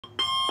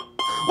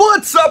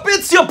What's up?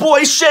 It's your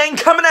boy Shane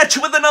coming at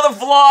you with another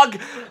vlog.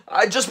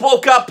 I just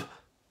woke up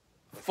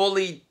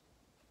fully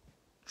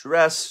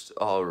dressed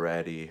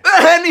already.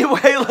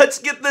 Anyway, let's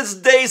get this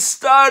day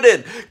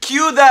started.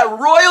 Cue that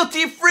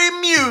royalty-free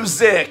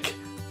music.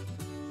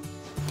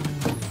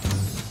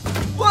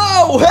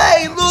 Whoa,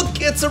 hey,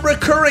 look, it's a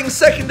recurring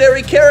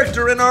secondary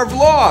character in our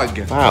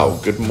vlog. Wow,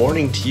 good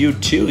morning to you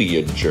too,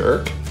 you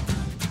jerk.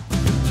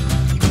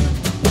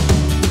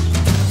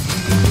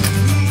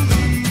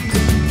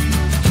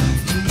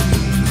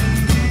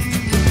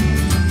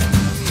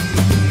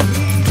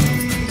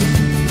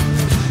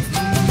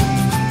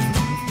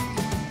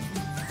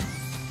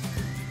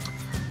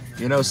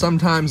 You know,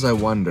 sometimes I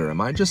wonder,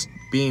 am I just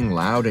being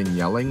loud and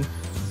yelling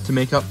to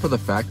make up for the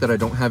fact that I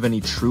don't have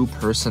any true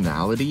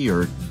personality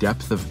or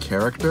depth of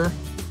character?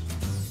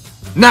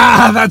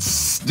 Nah, that's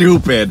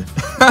stupid!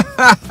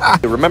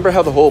 Remember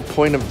how the whole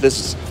point of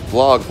this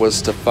vlog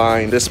was to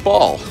find this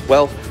ball?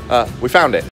 Well, we found it.